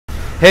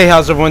Hey,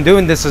 how's everyone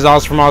doing? This is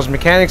Oz from Oz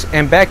Mechanics,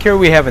 and back here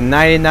we have a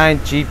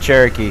 99 Jeep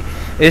Cherokee.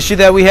 The issue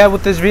that we have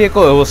with this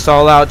vehicle, it will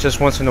stall out just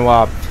once in a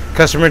while.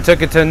 Customer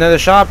took it to another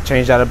shop,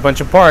 changed out a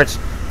bunch of parts.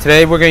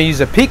 Today we're going to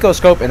use a pico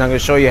scope, and I'm going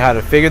to show you how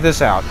to figure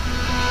this out.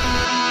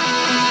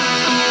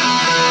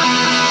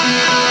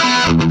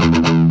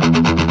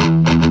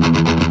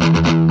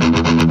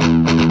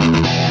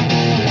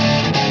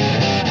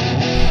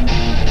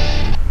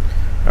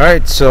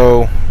 Alright,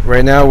 so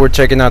right now we're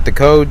checking out the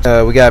code.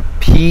 We got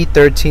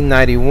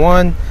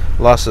P1391,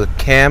 loss of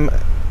cam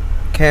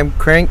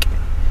crank,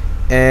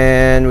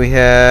 and we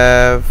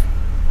have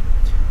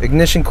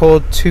ignition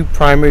coil 2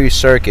 primary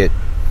circuit.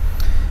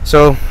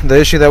 So the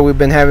issue that we've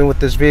been having with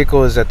this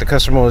vehicle is that the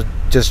customer will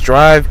just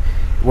drive.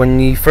 When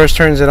he first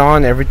turns it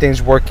on,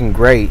 everything's working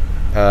great,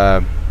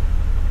 but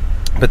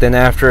then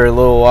after a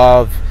little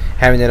while of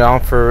having it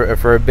on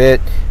for a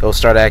bit, it'll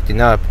start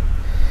acting up.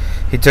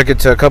 He took it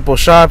to a couple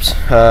shops.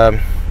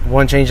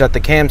 One changed out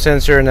the cam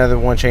sensor, another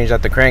one changed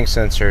out the crank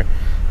sensor,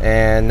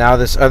 and now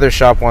this other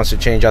shop wants to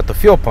change out the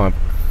fuel pump.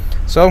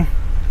 So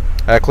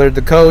I cleared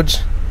the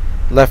codes,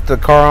 left the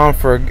car on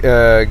for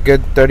a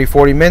good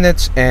 30-40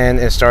 minutes, and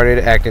it started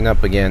acting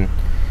up again.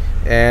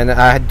 And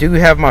I do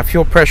have my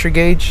fuel pressure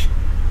gauge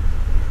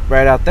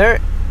right out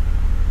there,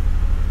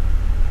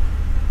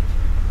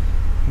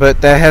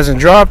 but that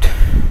hasn't dropped.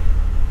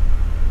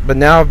 But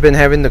now I've been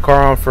having the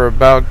car on for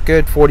about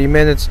good 40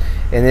 minutes,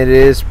 and it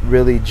is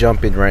really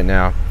jumping right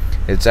now.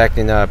 It's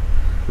acting up.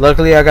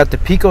 Luckily I got the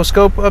pico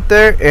scope up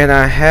there, and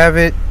I have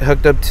it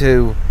hooked up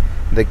to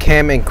the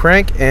cam and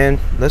crank, and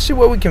let's see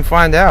what we can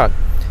find out.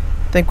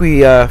 I think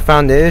we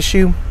found the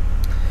issue,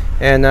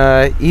 and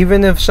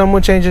even if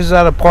someone changes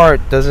out a part,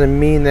 doesn't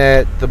mean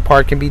that the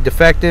part can be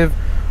defective,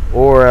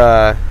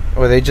 or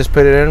they just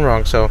put it in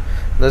wrong. So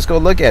let's go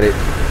look at it.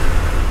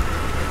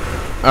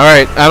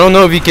 Alright, I don't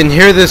know if you can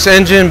hear this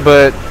engine,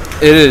 but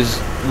it is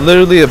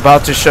literally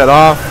about to shut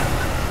off.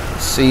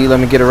 Let's see, let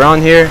me get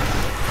around here.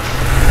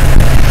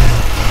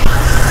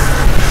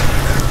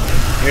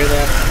 Hear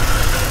that?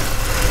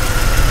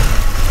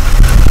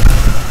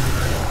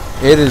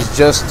 It is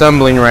just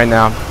stumbling right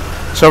now.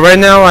 So right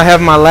now I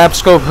have my lap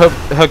scope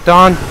hooked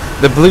on.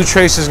 The blue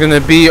trace is going to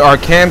be our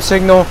cam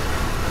signal,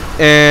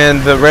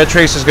 and the red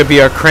trace is going to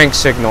be our crank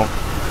signal.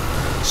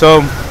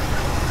 So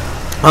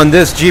on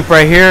this Jeep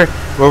right here,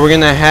 what we're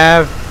gonna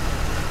have,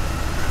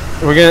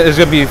 it's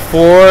gonna be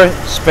 4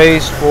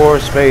 space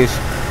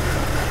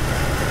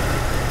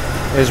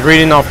is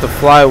reading off the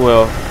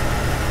flywheel.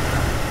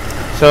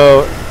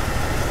 So,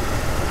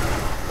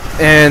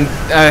 and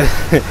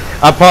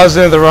I paused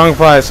it at the wrong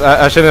place.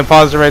 I shouldn't have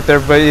paused it right there,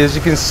 but as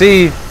you can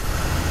see,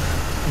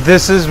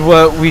 this is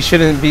what we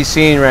shouldn't be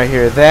seeing right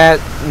here.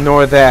 That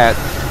nor that.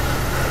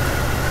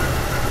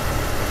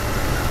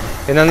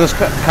 And I'm just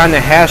kind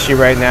of hashy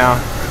right now,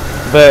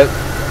 but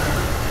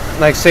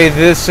like say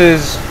this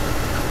is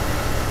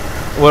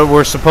what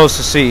we're supposed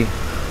to see.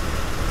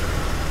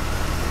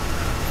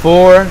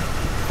 4,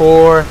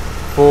 4,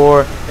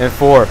 4, and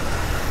 4.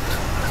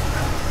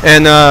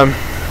 And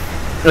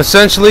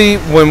essentially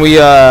when we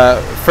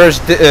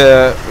first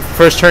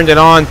turned it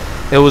on,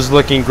 it was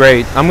looking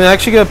great. I'm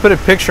actually going to put a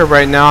picture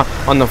right now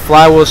on the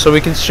flywheel so we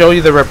can show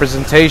you the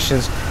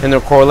representations and the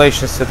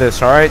correlations to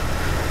this. Alright,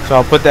 so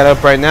I'll put that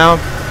up right now.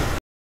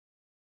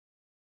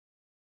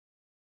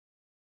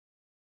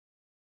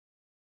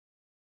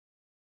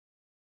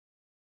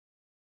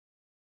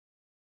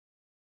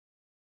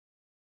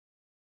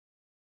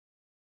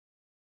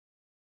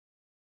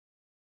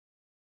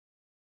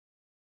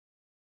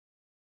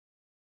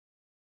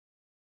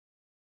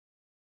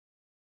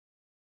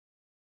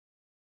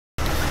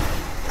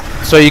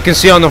 So you can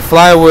see on the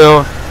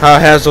flywheel how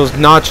it has those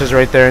notches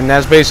right there, and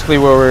that's basically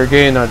where we're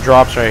getting our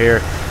drops right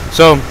here.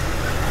 So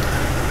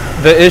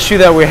the issue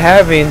that we're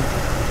having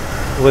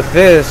with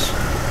this,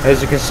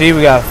 as you can see,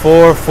 we got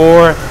 4,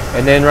 4,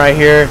 and then right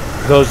here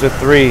goes to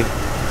 3.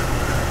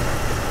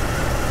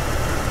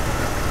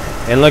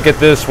 And look at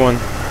this one.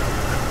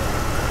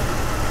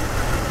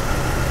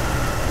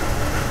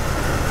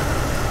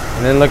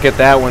 And then look at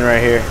that one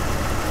right here.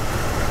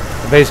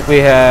 It basically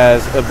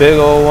has a big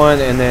old one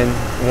and then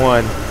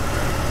 1.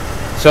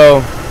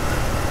 So,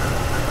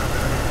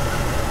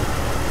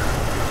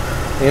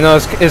 you know,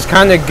 it's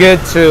kind of good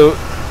to,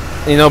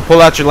 you know,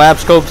 pull out your lap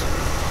scopes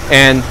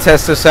and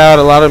test this out.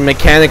 A lot of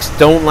mechanics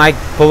don't like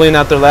pulling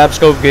out their lap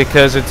scope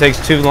because it takes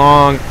too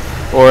long,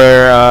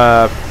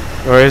 or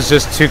it's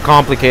just too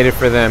complicated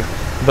for them.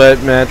 But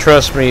man,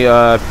 trust me,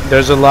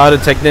 there's a lot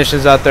of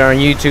technicians out there on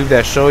YouTube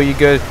that show you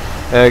good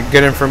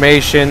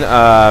information.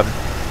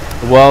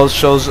 Wells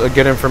shows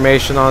good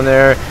information on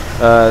there.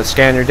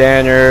 Scanner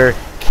Danner,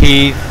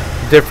 Keith,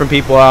 different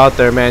people out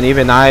there, man.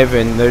 Even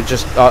Ivan, they're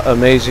just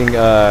amazing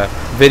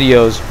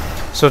videos.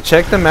 So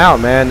check them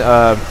out, man.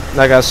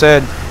 Like I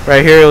said,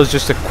 right here it was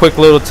just a quick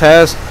little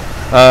test.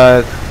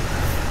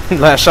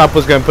 Last shop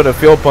was gonna put a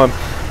fuel pump,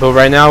 but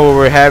right now what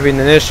we're having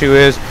an issue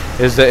is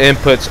the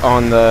inputs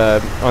on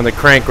the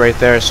crank right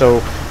there.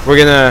 So we're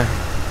gonna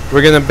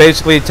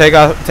basically take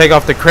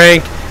off the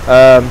crank,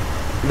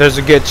 there's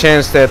a good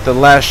chance that the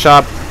last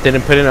shop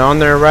didn't put it on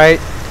there right.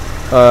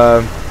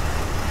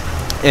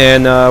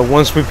 And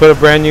once we put a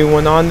brand new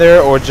one on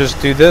there, or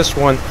just do this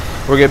one,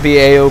 we're gonna be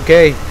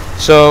a-okay.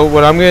 So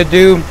what I'm gonna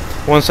do,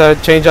 once I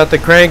change out the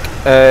crank,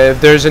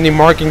 if there's any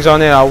markings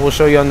on it, I will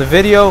show you on the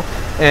video.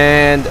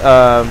 And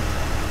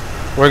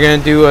we're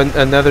gonna do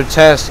another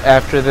test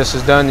after this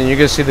is done, and you're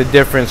gonna see the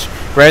difference.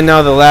 Right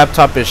now the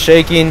laptop is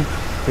shaking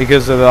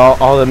because of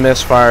all the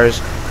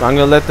misfires. But I'm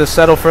gonna let this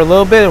settle for a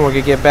little bit, and we're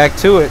gonna get back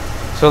to it.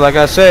 So like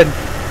I said,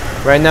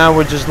 right now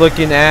we're just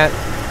looking at,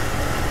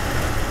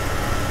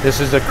 this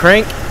is the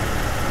crank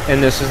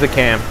and this is the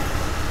cam.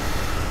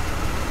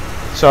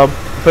 So I'll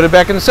put it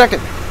back in a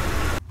second.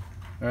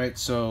 Alright,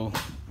 so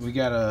we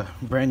got a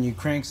brand new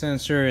crank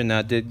sensor, and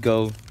I did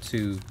go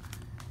to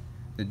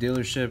the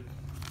dealership.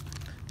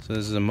 So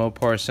this is a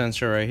Mopar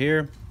sensor right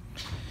here.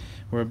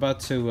 We're about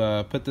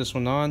to put this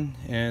one on,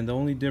 and the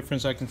only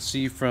difference I can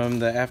see from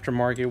the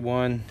aftermarket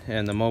one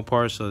and the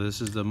Mopar, so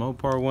this is the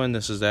Mopar one,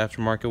 this is the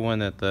aftermarket one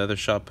that the other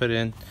shop put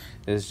in,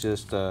 is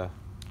just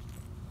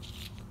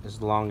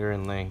is longer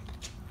in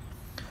length.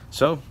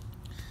 So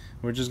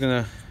we're just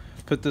gonna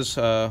put this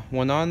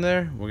one on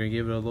there. We're gonna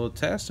give it a little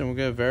test, and we're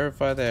gonna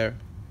verify that,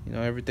 you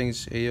know,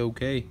 everything's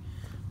a-okay.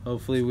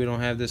 Hopefully we don't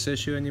have this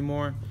issue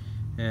anymore.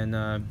 And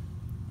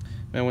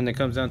man, when it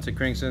comes down to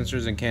crank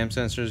sensors and cam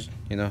sensors,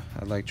 you know,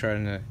 I like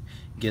trying to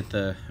get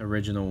the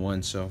original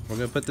one. So we're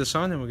gonna put this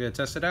on and we're gonna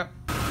test it out.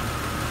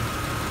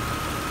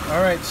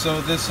 Alright, so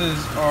this is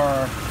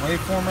our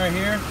waveform right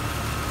here.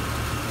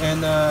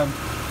 And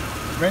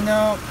right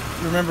now,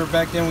 remember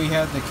back then we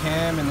had the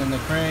cam and then the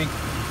crank.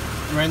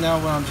 Right now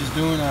what I'm just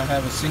doing, I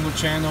have a single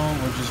channel.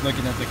 We're just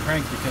looking at the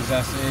crank because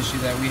that's the issue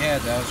that we had.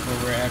 That was where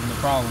we're having the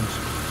problems.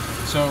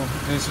 So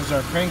this is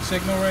our crank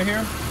signal right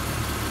here.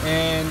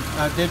 And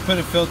I did put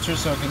a filter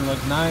so it can look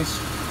nice.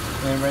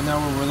 And right now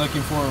what we're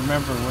looking for,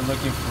 remember, we're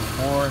looking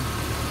for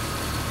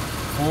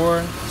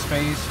 4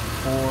 space,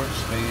 4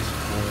 space,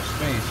 4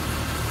 space.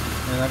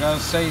 And like I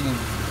was saying,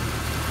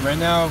 right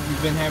now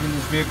we've been having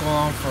this vehicle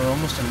on for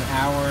almost an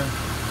hour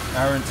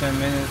and 10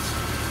 minutes,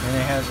 and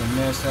it hasn't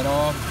missed at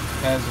all,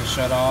 hasn't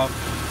shut off.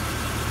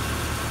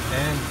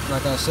 And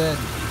like I said,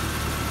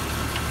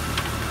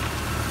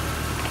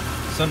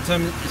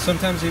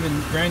 sometimes even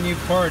brand new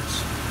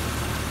parts,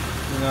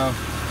 you know,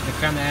 they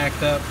kind of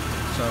act up.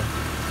 So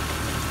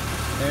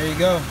there you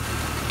go.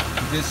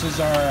 This is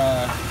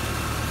our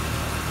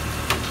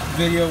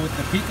video with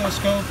the Pico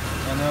scope.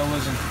 I know it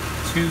wasn't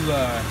too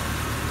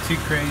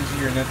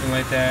crazy or nothing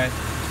like that.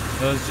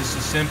 It was just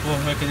a simple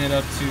hooking it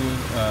up to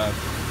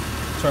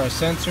our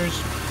sensors.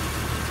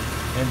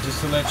 And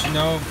just to let you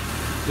know,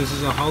 this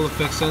is a Hall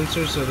effect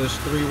sensor, so there's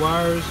 3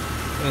 wires,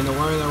 and the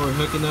wire that we're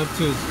hooking up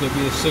to is going to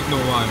be a signal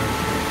wire.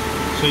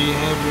 So you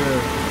have your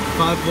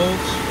 5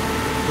 volts,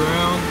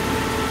 ground,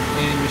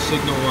 and your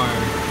signal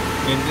wire.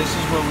 And this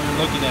is what we're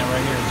looking at right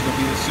here. It's going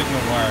to be the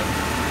signal wire.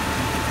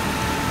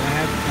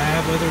 I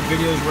have other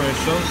videos where it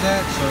shows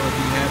that, so if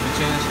you have a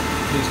chance,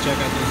 please check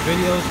out those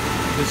videos.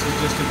 This is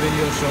just a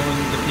video showing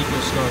the Pico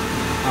scope.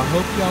 I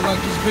hope y'all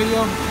like this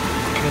video,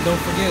 and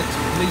don't forget to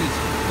please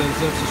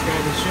thumbs up,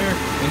 subscribe, and share,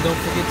 and don't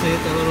forget to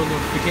hit that little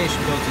notification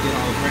bell to get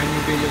all the brand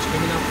new videos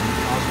coming out from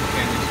Awesome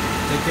Mechanics.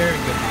 Take care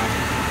and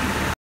goodbye.